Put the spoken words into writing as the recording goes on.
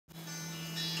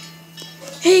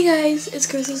Hey guys, it's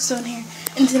Crystal Stone here,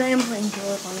 and today I'm playing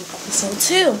Billabong episode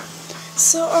 2.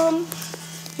 So,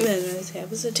 you guys know this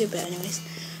episode 2, but anyways.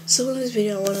 So in this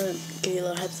video, I want to give you a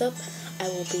little heads up. I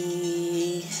will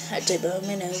be actually blowing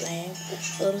my nose. I am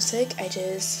a little sick. I'm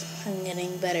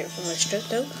getting better from a strep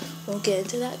though. Won't get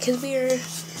into that because we are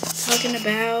talking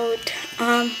about,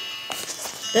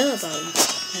 Billabong.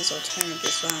 Might as well turn up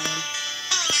this volume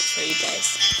for you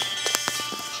guys.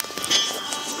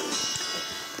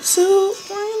 So,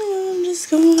 finally, I'm just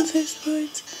going with this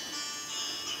part.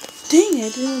 Dang it, I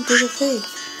didn't do the thing.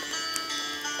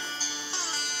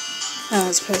 Oh,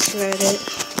 let's press Reddit.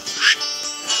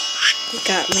 It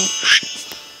got me.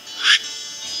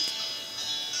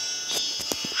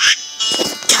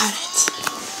 Got it.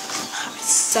 I'm a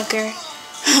sucker.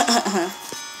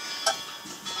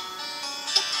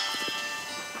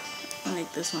 I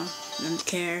like this one. Don't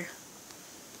care.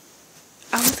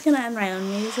 I was gonna add my own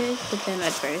music, but then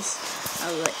at first,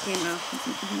 I'll let you know.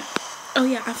 Oh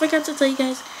yeah, I forgot to tell you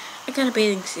guys, I got a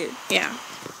bathing suit. Yeah,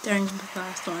 during the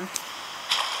last one.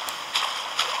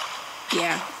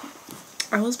 Yeah,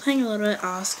 I was playing a little bit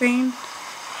off screen,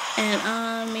 and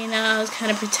I was kind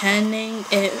of pretending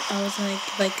I was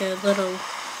like a little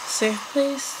surf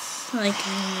place, like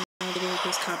they do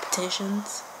those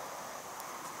competitions.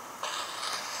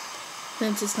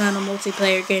 Since it's not a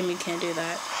multiplayer game, you can't do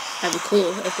that. That'd be cool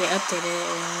if they updated it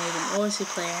and made it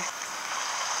multiplayer.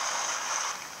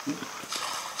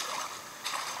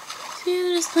 So yeah,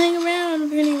 they're just playing around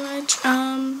pretty much.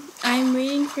 I'm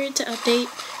waiting for it to update.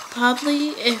 Probably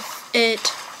if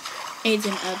it needs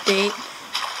an update,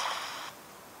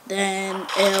 then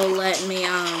it'll let me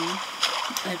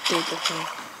update the thing.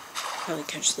 Probably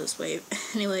catch this wave.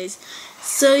 Anyways,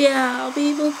 so yeah, I'll be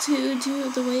able to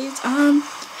do the waves.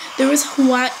 There was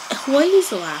Hawaii's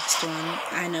the last one.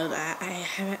 I know that.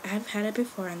 I've had it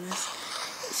before in this.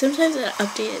 Sometimes it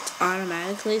updates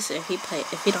automatically, so if you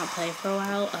don't play for a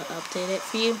while, I'll update it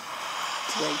for you.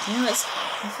 It's like, you know what?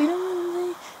 If you don't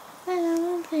want to play, I don't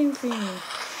want to play for you.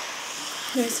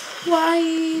 There's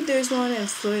Hawaii. There's one in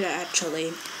Florida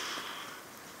actually.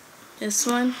 This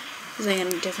one is like in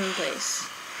a different place.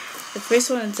 The first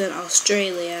one's in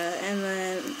Australia, and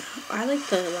then I like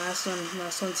the last one.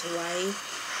 Last one's Hawaii.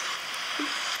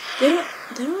 They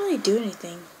don't really do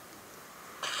anything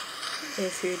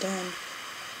if you're done.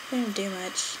 They don't do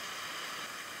much.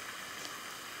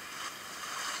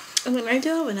 I mean, I do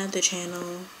have another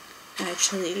channel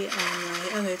actually on my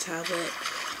other tablet,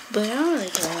 but I don't really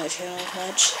play on that channel as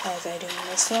much as I do on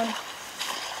this one.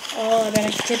 Oh, I bet I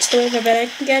can catch the wave. I bet I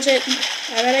can catch it.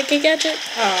 I bet I can catch it.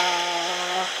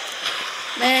 Aww,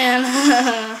 man.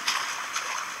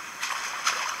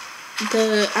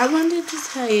 I wanted to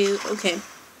tell you. Okay.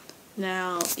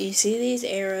 Now, you see these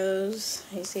arrows?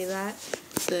 You see that?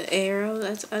 The arrow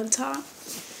that's on top?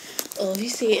 Oh, if you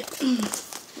see it,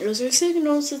 those are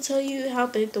signals to tell you how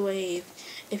big the wave.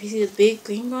 If you see the big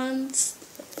green ones,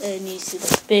 and you see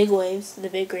the big waves, the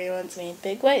big green ones mean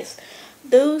big waves.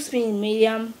 Those mean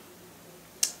medium.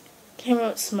 Can't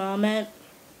remember what small meant.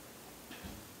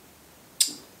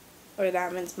 Or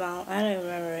that meant small. I don't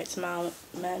remember what small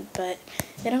meant, but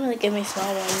they don't really give me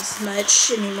small ones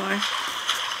much anymore.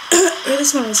 Or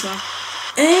this one was small.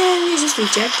 And he's just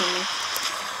rejecting me.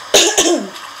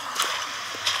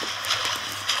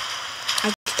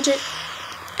 I catch it.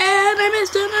 And I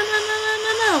missed it.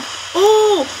 No.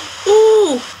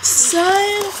 Oh,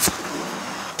 son.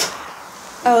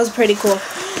 That was pretty cool.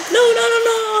 No.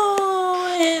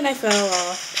 And I fell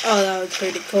off. Oh, that was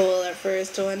pretty cool, that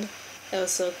first one. That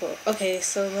was so cool. Okay,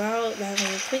 so now that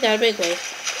means we got a big wave.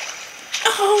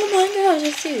 Oh my gosh,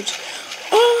 that's huge.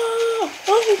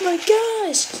 Oh my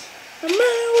gosh! I'm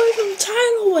running away from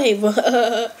tidal wave.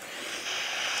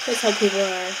 That's how people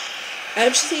are.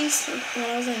 Actually, when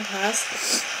I was in class,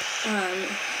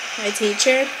 my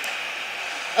teacher,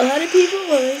 a lot of people,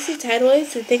 when they see tidal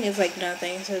waves, they think it's like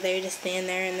nothing. So they just stand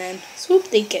there and then swoop,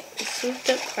 they get swooped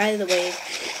up by the wave.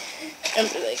 And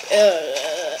be like,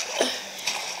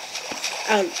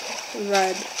 I'll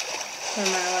run for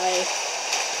my life.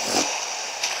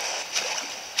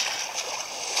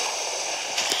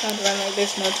 I'll run like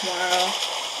there's no tomorrow.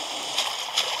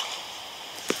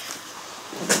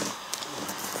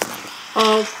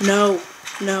 Oh, no.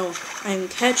 I'm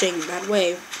catching that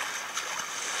wave.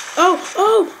 Oh,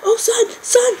 son!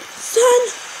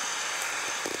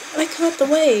 I caught the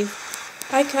wave.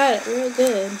 I caught it real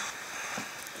good.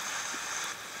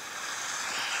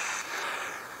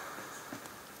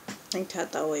 I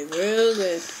caught that wave real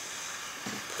good.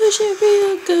 Push it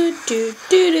real good. Do.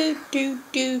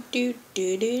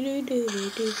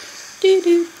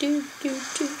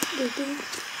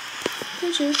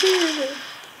 Push it real good.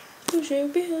 You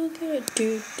should be okay.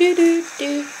 Do do do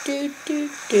do do do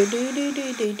do do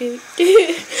do do do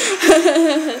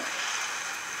do.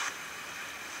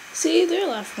 See, they're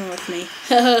laughing with me.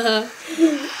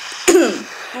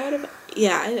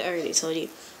 Yeah, I already told you.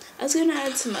 I was gonna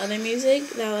add some other music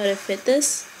that would have fit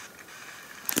this,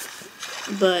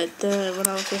 but when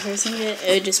I was rehearsing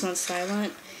it just went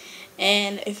silent,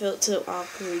 and it felt so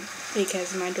awkward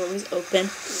because my door was open,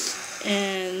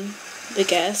 and the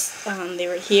guests, they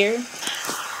were here,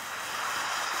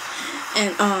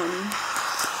 and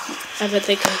I bet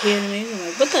they could hear me. I'm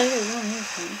like, what the heck is wrong here?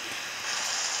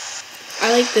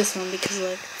 I like this one because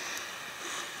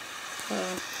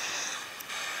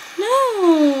no,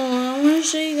 I want to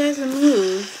show you guys a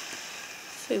move.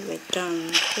 Favorite dumb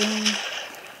thing.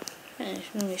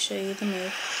 Let me show you the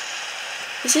move.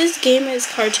 This game is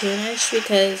cartoonish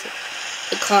because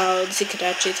the clouds, you could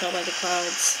actually tell by the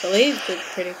clouds. The waves look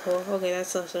pretty cool. Okay,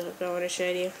 that's also what I want to show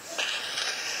you.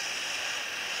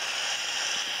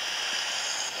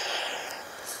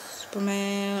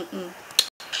 Superman.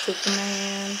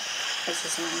 That's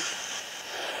his name.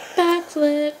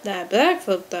 Backflip. That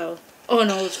backflip though. Oh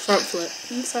no, it's front flip.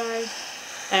 I'm sorry.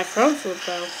 That front flip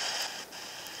though.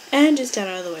 And just got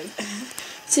out of the way.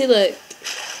 See, look.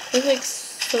 It's like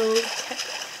so.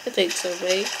 It's like so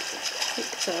big.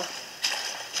 Like so.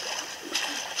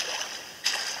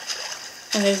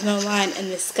 And there's no line in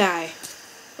the sky.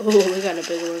 Oh, we got a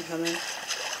big one coming.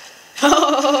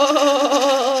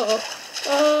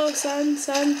 Oh, sun.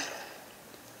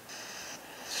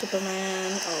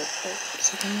 Superman. Oh,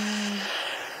 Superman.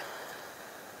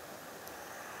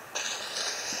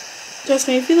 Trust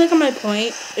me, if you look at my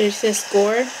point, it says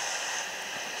score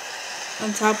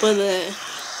on top of the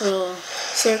little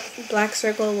black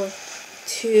circle with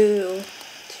two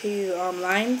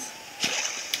lines.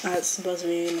 That's supposed to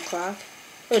be in the clock.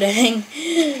 Oh dang.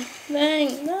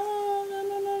 Dang. No.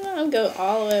 I'm going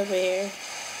all the way over here.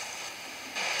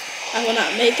 I will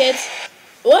not make it.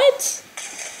 What?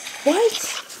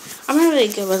 I'm not really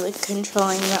good with like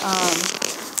controlling the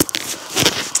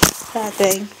that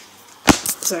thing.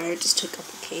 Sorry, I just took up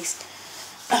the case.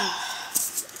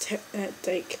 That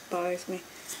like bothers me.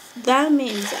 That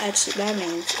means anything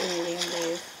I'm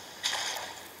doing.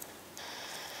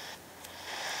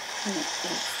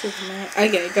 I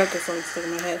got the song stuck in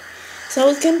my head. So I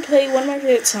was gonna play one of my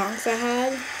favorite songs I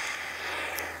had.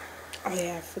 Oh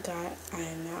yeah, I forgot. I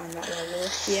am not on that level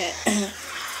yet.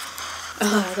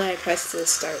 Oh, I thought I pressed the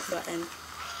start button.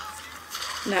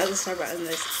 Not the start button,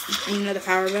 the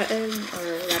power button,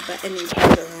 or that button you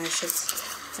press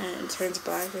it and it turns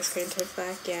black, the screen turns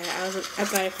black. Yeah, I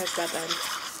thought I pressed that button.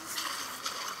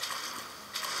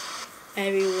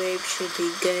 Every wave should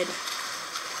be good.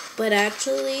 But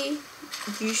actually,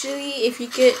 usually if you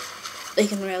get,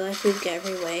 like in real life, you get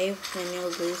every wave, then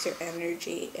you'll lose your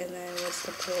energy, and then what's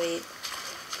the point?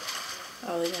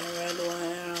 Oh, we got a red one,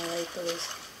 I don't like those.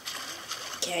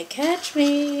 Can't catch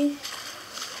me.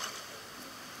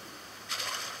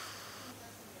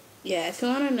 Yeah, if you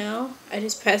want to know, I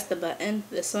just pressed the button,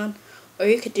 this one, or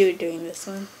you could do it during this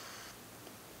one.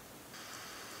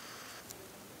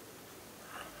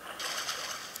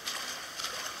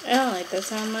 I don't like that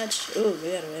sound much. Ooh,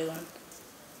 we got a big one.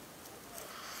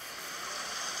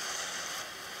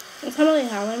 It's not really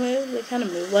how they move. They kind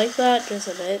of move like that, just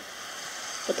a bit.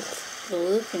 But the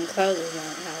look in clouds is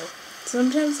not how.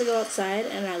 Sometimes I go outside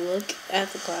and I look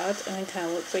at the clouds and it kind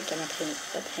of looks like I'm a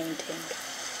painting.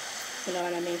 You know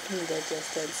what I mean? From the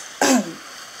distance.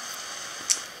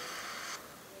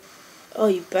 Oh,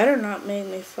 you better not make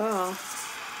me fall.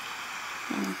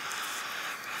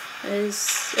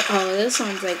 This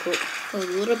one's like a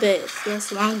little bit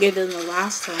less longer than the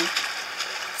last one.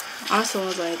 The last one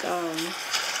was like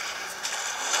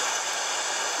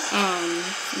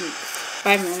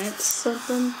 5 minutes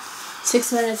something.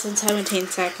 6 minutes and 17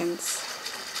 seconds.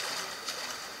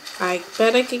 I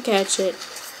bet I could catch it.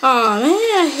 Aw, man,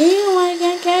 I hate it when I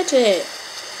can't catch it.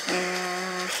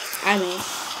 I mean,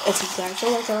 it's exactly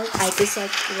like I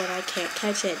dislike when I can't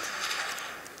catch it.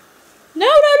 No!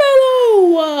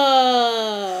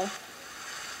 Aww.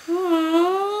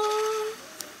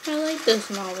 I like the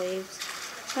small waves.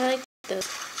 I like this.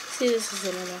 See, this is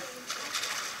another.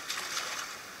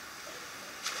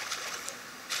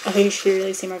 Oh, you should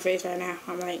really see my face right now.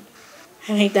 I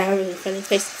make that really funny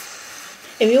face.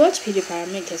 If you watch PewDiePie,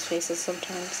 I make his faces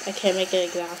sometimes. I can't make it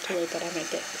exactly, but I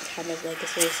make it kind of like his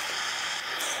face.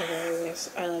 It's hilarious.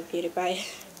 I love PewDiePie.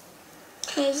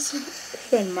 His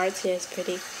friend Marty is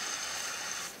pretty.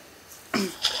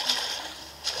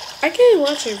 I can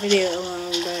watch her video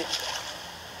alone, but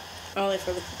only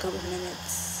for like a couple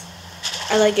minutes.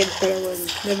 I like it better when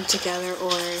them together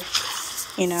or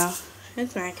You know,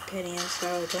 it's my opinion,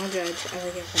 so don't judge. I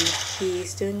like it when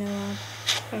he's doing it alone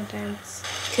sometimes.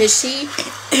 Cause she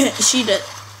does.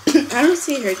 I don't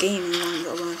see her gaming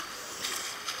alone.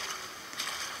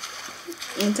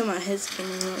 I'm talking about his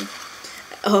gaming alone.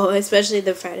 Oh, especially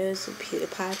the photos with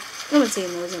PewDiePie. I haven't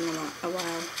seen those in a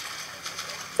while.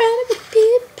 Friday with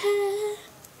PewDiePie.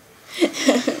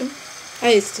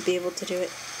 I used to be able to do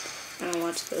it. I don't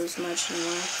watch those much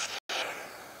anymore.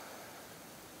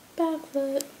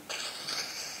 Backfoot.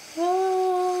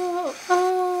 Oh,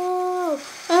 oh,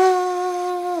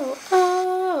 oh,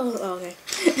 oh. Okay.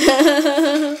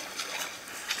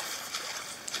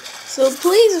 So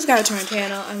please subscribe to my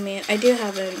channel. I mean, I do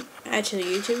have an actual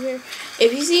YouTuber.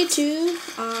 If you see two,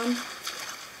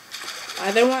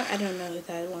 either one, I don't know who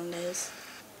that one is.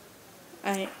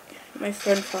 My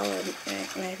friend followed,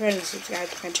 my friend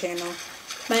subscribed to my channel.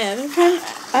 My other friend,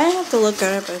 I have to look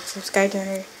her up and subscribe to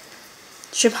her.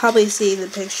 She'll probably see the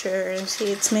picture and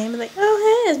see it's me and be like,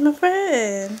 oh hey, it's my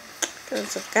friend. Go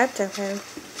subscribe to her.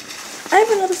 I have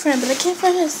another friend, but I can't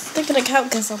find his sticking account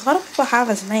because a lot of people have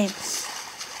his name.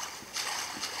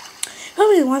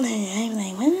 Probably wondering, I'm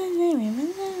like, what's his name?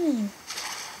 What's his name?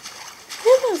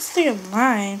 There's no stick of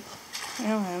mine. I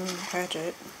don't have to catch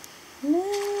it. No.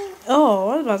 Oh,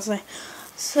 what was I about to say?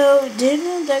 So,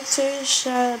 Daniel Dexter,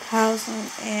 Shad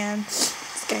Housen, and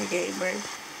Sky Gamer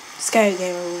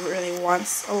really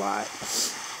wants a lot.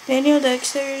 Daniel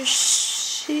Dexter,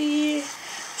 she's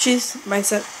my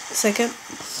second.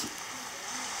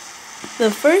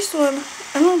 The first one,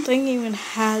 I don't think even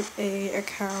has a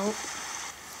account.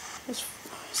 Just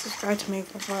subscribe to me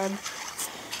for fun.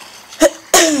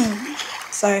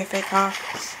 Sorry, fake off.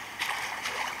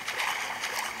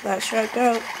 That strep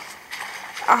throat.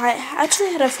 I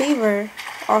actually had a fever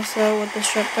also with the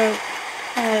strep throat.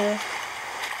 I had a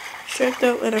strep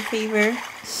throat and a fever.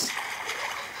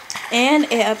 And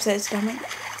an upset stomach.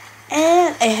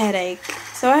 And a headache.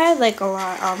 So I had like a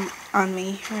lot on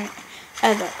me right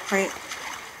at that point.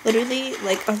 Literally,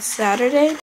 like on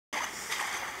Saturday,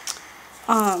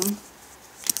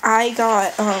 I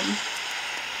got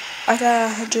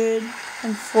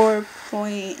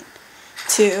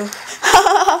 104.2. I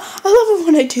love it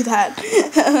when I do that.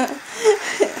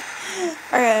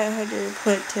 I got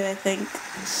 100.2, I think.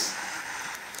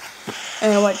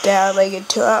 And I went down like in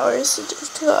 2 hours, so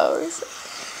just 2 hours.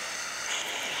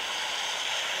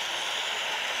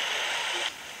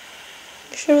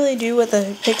 You should really do what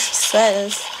the picture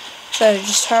says, instead of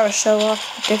just trying to show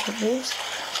off different views.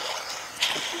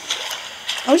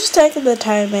 I'm just taking the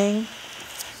timing.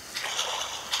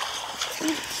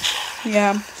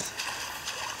 Yeah.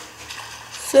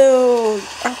 So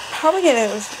I'm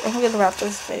gonna wrap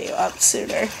this video up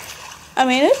sooner. I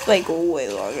mean, it's like way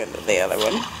longer than the other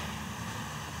one.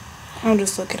 I'm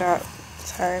just looking at the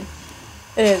time.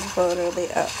 It is literally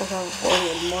at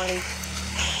 11:40 in the morning.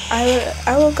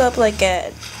 I woke up like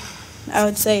at, I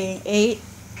would say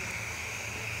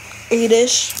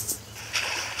 8-ish.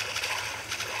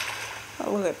 I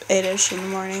woke up 8-ish in the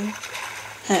morning.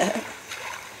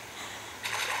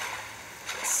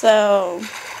 So,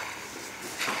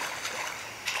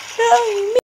 no,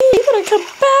 you better come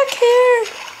back here.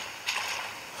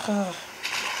 Oh,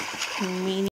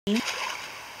 meanie.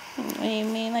 What do you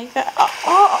mean like that?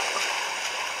 Oh.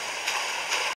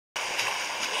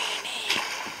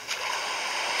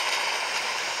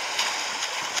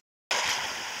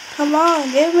 Come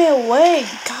on, give me away.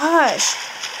 Gosh,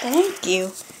 thank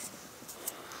you.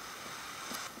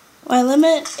 My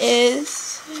limit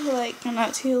is like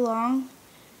not too long.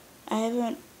 I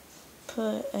haven't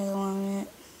put a limit.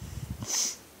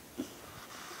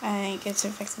 I didn't get to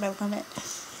fix my limit.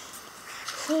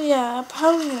 So yeah, I'm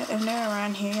probably gonna end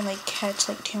around here and like catch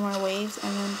like 2 more waves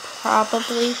and then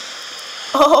probably.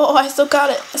 Oh, I still got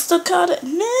it.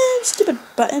 No, stupid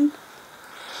button.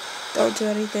 Don't do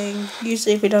anything.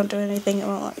 Usually if you don't do anything, it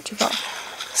won't let you go.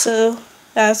 So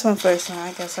that's my first one.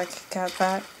 I guess I could count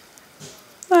that.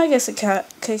 Well, I guess it could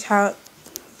count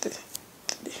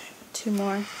 2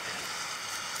 more.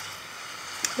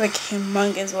 Like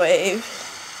humongous wave.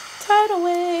 Tidal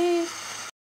wave.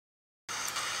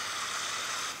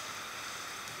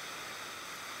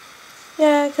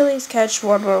 Yeah, I could at least catch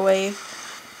 1 more wave.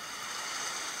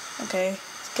 Okay,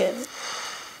 let's get it.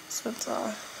 This one's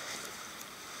off.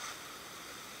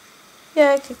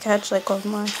 Yeah, I could catch like 1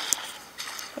 more.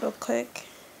 Real quick.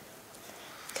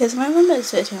 Because my limit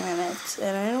is 15 minutes.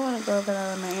 And I don't want to go over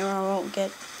that limit or I won't get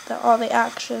all the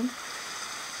action.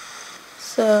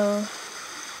 So,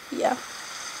 yeah.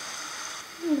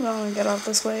 I'm going to get off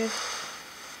this wave.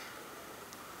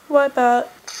 Wipe out.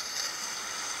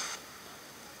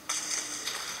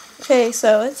 Okay,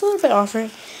 so it's a little bit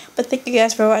awkward, but thank you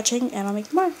guys for watching, and I'll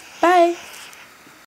make more. Bye!